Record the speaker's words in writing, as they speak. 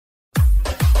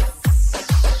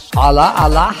आला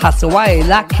आला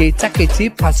हसवायला, खेचाखेची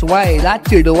फसवायला,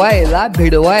 चिडवायला,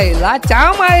 भिडवायला,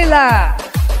 चामायला.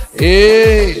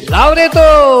 ए लाव रे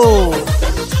तो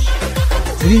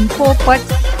ग्रीन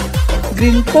पोपट,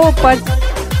 ग्रीन पोपट,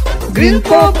 ग्रीन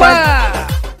पोपट.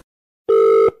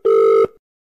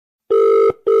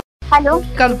 हॅलो,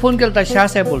 काल फोन केला शाह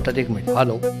साहेब बोलतात. एक मिनिट.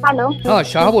 Hello hello. हा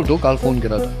शाह बोलतो. काल फोन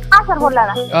केला होता. हा सर बोला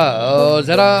ना.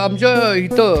 जरा आमच्या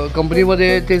इथं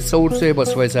कंपनीमध्ये ते सौरचे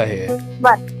बसवायचं आहे.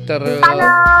 बर. तर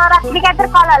रात्री काय तर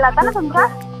कॉल आला होता ना तुमचा?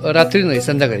 रात्री नाही,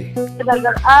 संध्याकाळी.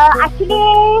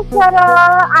 ऍक्च्युली सर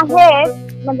आहे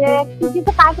म्हणजे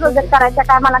कितीचं काय प्रोजेक्ट करायचं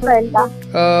काय मला कळेल का?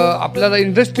 आपल्याला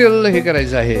इंडस्ट्रीयल हे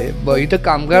करायचं आहे. इथं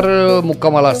कामगार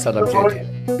मुक्कामाला असतात आमच्या इथे.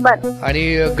 बर. आणि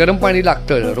गरम पाणी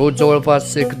लागतं रोज.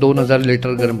 जवळपास 1-2 हजार लिटर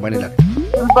गरम पाणी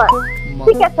लागतं. बर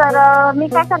ठीक आहे सर. मी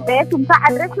काय करते, तुमचा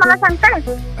ऍड्रेस मला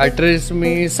सांगताय? ऍड्रेस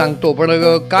मी सांगतो, पण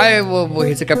काय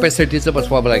ह्याचं कॅपॅसिटीचं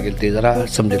बसवावं लागेल ते जरा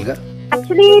समजेल का?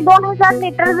 ऍक्च्युली 2000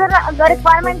 लिटर जर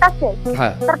रिक्वायरमेंट असेल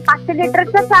तर 500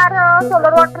 लिटरचे 4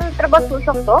 सोलर वॉटर हीटर बसवू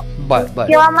शकतो.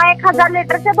 किंवा मग 1000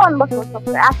 लिटरचे 2 बसवू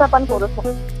शकतो. असं पण करू शकतो.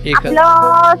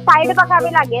 आपलं साईड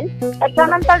बघावी लागेल,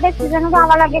 त्याच्यानंतर डिसिजन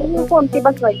घ्यावा लागेल की कोणती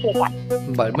बसवायची काय.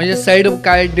 बरं, म्हणजे साईड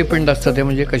काय डिपेंड असतं ते,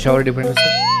 म्हणजे कशावर डिपेंड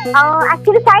असतं?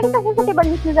 ऍक्च्युली साईड कशासाठी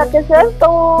बघितली जाते सर,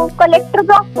 तो कलेक्टर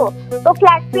जो असतो तो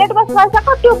फ्लॅट प्लेट बसवायचा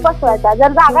का ट्यूब बसवायचा.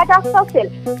 जर जागा जास्त असेल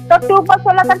तर ट्यूब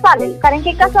बसवला तर चालेल, कारण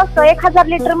की कसं असतं 1000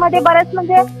 लिटर मध्ये बरेच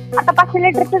म्हणजे आता 500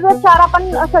 लिटरचे जर 4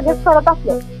 आपण सजेस्ट करत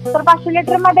असलो तर 500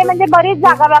 लिटर मध्ये म्हणजे बरीच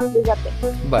जागा व्यापली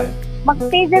जाते. मग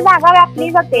ती जी जागा व्यापली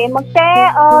जाते मग ते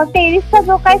टेरिसचा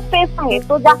जो काही स्पेस आहे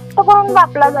तो जास्त करून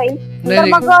व्यापला जाईल. तर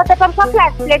मग त्यापेक्षा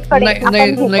फ्लॅट प्लेट कडे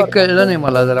नाही कळलं नाही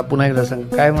मला. जरा पुन्हा एकदा सांग,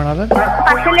 काय म्हणाला?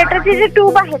 500 लिटरची जी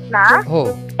ट्यूब आहेत ना, हो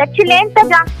त्याची लेंथ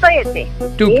जास्त येते.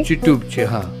 ट्यूबची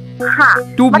हा हा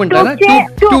ट्यूब म्हणता ना?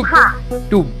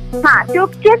 ट्यूब हा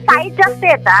ट्यूबचे साईज जास्त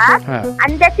येतात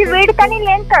आणि त्याची विड्थ आणि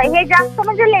लेंथ हे जास्त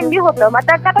म्हणजे लेंदी होतं. मग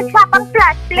त्याच्यापेक्षा आपण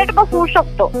फ्लॅट प्लेट बसवू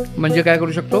शकतो. म्हणजे काय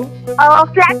करू शकतो?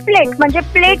 फ्लॅट प्लेट म्हणजे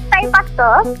प्लेट टाईप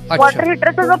असतं. वॉटर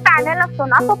हीटरचा जो पॅनल असतो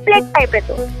ना तो प्लेट टाईप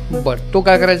येतो. बर, तो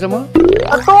काय करायचा मग?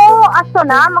 तो असतो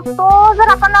ना, मग तो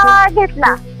जर आपण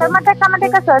घेतला तर मग त्याच्यामध्ये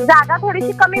कसं जागा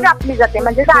थोडीशी कमी व्यापली जाते.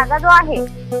 म्हणजे जागा जो आहे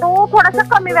तो थोडासा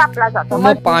कमी व्यापला जातो.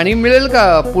 मग पाणी मिळेल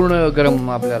का पूर्ण गरम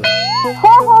आपल्याला? हो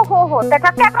हो हो हो,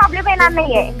 त्याच्यात काय प्रॉब्लेम येणार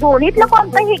नाहीये. दोन्हीतलं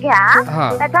कोणतंही घ्या,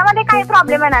 त्याच्यामध्ये काही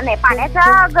प्रॉब्लेम येणार नाही.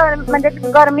 पाण्याच्या म्हणजे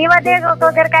गरमीमध्ये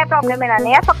वगैरे काय प्रॉब्लेम येणार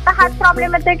नाही. फक्त हाच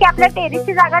प्रॉब्लेम येतोय की आपल्या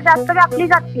टेरिसची जागा जास्त व्यापली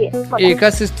जाते. एका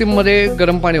सिस्टीम मध्ये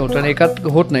गरम पाणी होतं आणि एकात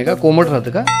होत नाही का? कोमट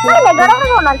राहतं का? नाही, गरमच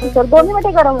होणार की सर, दोन्ही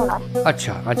मध्ये गरम होणार.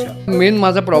 अच्छा. मेन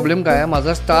माझा प्रॉब्लेम काय आहे,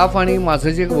 माझा स्टाफ आणि माझं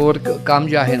जे वर्क काम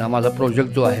जे आहे ना, माझा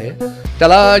प्रोजेक्ट जो आहे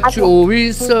त्याला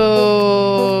 24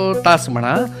 तास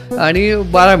म्हणा आणि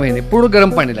 12 महिने पूर्ण गरम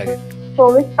पाणी लागेल.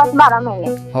 24 तास 12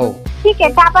 महिने. हो ठीक आहे,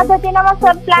 त्या पद्धतीने मग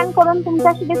सर प्लॅन करून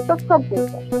तुमच्याशी डिस्कस करते.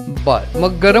 बर,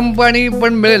 मग गरम पाणी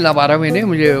पण मिळेल ना 12 महिने,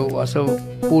 म्हणजे असं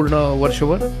पूर्ण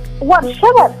वर्षभर?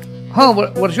 हा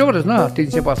वर्षभरच ना,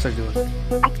 365 दिवस.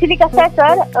 ऍक्च्युली कसं आहे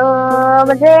सर,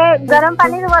 म्हणजे गरम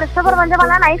पाणी वर्षभर म्हणजे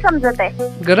मला नाही समजत आहे.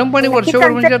 गरम पाणी वर्षभर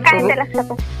म्हणजे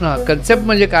कन्सेप्ट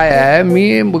म्हणजे काय आहे,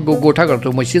 मी गोठा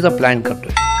करतो, म्हशीचा प्लॅन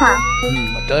करतोय.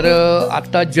 तर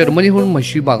आता जर्मनीहून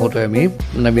म्हशी मागवतोय आम्ही.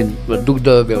 नवीन दुग्ध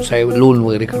व्यवसाय लोन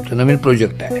वगैरे करतोय, नवीन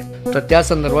प्रोजेक्ट आहे. तर त्या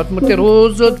संदर्भात मग ते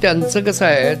रोज त्यांचं कसं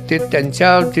आहे, ते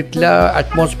त्यांच्या तिथल्या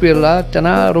ऍटमॉस्फिअरला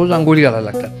त्यांना रोज आंघोळी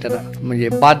घालायला लागतात. त्यांना म्हणजे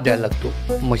बाथ द्यायला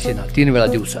लागतो म्हशीना 3 वेळा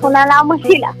दिवसात.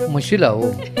 म्हशीला हो.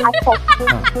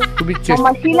 तुम्ही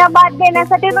म्हशीला बाथ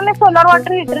देण्यासाठी तुम्ही सोलर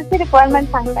वॉटर हीटरची रिक्वायरमेंट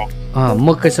सांगताय? हा,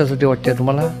 मग कशासाठी वाटतंय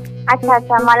तुम्हाला?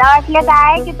 अच्छा, मला वाटलं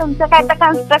काय की तुमचं काय तर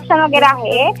कन्स्ट्रक्शन वगैरे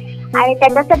आहे आणि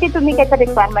त्याच्यासाठी तुम्ही त्याचं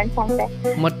रिक्वायरमेंट सांगताय.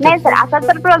 नाही सर, असा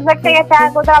तर प्रोजेक्ट याच्या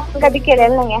अगोदर आपण कधी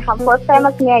केलेला नाहीये. हा फर्स्ट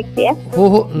टाइमच मी ऐकते.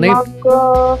 हो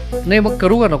नाही, मग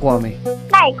करू का नको आम्ही?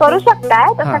 नाही, करू शकता,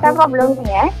 तसा काय प्रॉब्लेम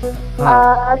नाही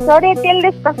आहे. सर येतील,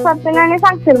 डिस्कस करतील आणि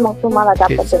सांगतील मग तुम्हाला त्या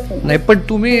पद्धतीने. नाही, पण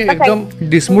तुम्ही एकदम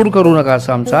डिसमूड करू नका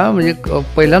असं आमचा, म्हणजे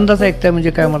पहिल्यांदाच ऐकताय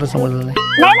म्हणजे काय मला समजलं नाही.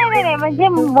 नाही, म्हणजे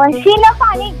म्हशीला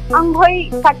पाणी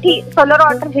आंघोळीसाठी सोलर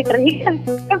वॉटर हीटर ही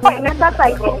पहिल्यांदाच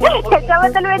ऐकते.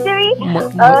 त्याच्याबद्दल म्हणजे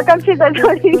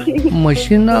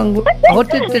मशीन हो,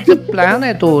 ते त्याचा प्लॅन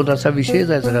आहे तो, तसा विषयच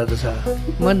आहे सगळा तसा.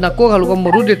 मग नको घालू का?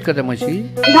 मरू देत का त्या म्हशी?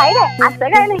 असं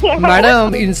काय नाही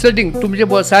मॅडम, इन्सल्टिंग.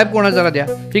 तुमचे साहेब कोणा जरा द्या.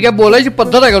 ठीक आहे, बोलायची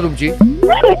पद्धत आहे का तुमची?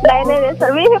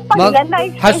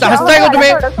 हसताय का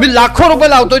तुम्ही? मी लाखो रुपये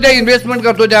लावतो त्या, इन्व्हेस्टमेंट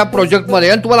करतो त्या प्रोजेक्ट मध्ये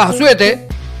आणि तुम्हाला हसू येते?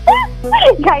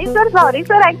 Sir sorry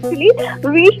sir, actually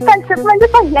wish concept म्हणजे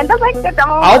पहिल्यांदाच ऐकते.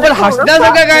 अहो, पण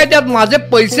हसण्यासारखं काय? त्यात माझे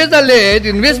पैसे चालले आहेत,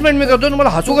 इन्व्हेस्टमेंट मी करतो, तुम्हाला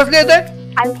हसू कसले येते?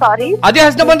 सॉरी. आधी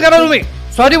हसणं बंद करा तुम्ही.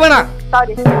 सॉरी म्हणा.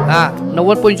 सॉरी. हा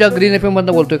 90.4 ग्रीन एफएम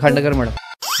मधनं बोलतोय खांडेकर मॅडम.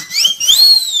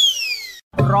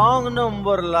 रॉंग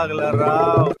नंबर लागला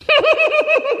राव.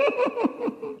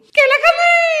 केलं का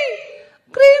नाही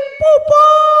ग्रीन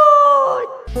पोपट.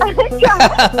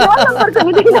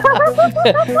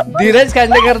 धीरज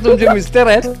खांडेकर तुमचे मिस्टर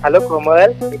आहेत. हॅलो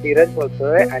कोमल, मी धीरज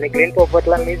बोलतोय आणि ग्रीन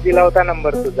पोपटला मीच दिला होता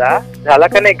नंबर तुझा. झाला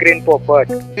का नाही ग्रीन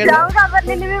पोपट?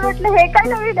 घाबरलेली मी म्हटलं हे काय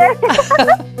नवीन आहे.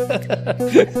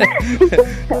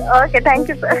 Okay,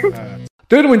 thank you sir.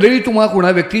 तर मंडळी, तुम्हाला कोणा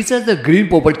व्यक्तीचा जर ग्रीन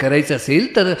पोपट करायचं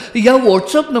असेल तर या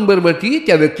व्हॉट्सअप नंबरवरती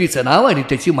त्या व्यक्तीचं नाव आणि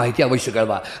त्याची माहिती अवश्य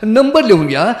कळवा. नंबर लिहून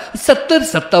घ्या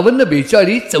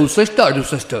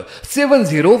 7057426468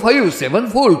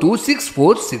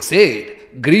 7057426468.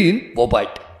 ग्रीन पोपट.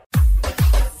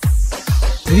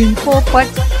 ग्रीन पोपट,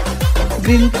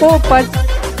 ग्रीन पोपट,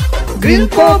 ग्रीन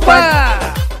पोपट.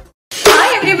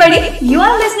 Everybody, you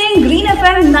are listening Green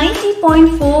FM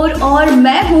 90.4 और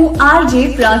मैं हूँ आरजे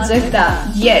प्राजक्ता.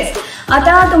 Yes,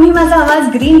 आता तुम्ही माझा आवाज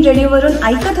ग्रीन रेडिओवरून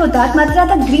ऐकत होतात, मात्र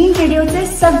आता ग्रीन रेडिओचे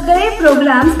सगळे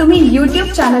प्रोग्राम तुम्ही युट्यूब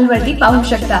चॅनलवरती पाहू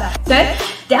शकता. तर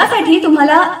त्यासाठी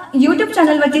तुम्हाला युट्यूब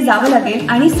चॅनलवरती जावं लागेल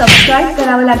आणि सबस्क्राईब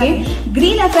करावं लागेल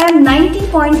ग्रीन FM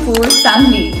 90.4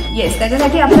 सांगली. येस,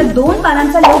 त्याच्यासाठी आपला 2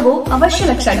 पानांचा लोगो अवश्य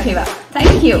लक्षात ठेवा.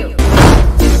 थँक्यू.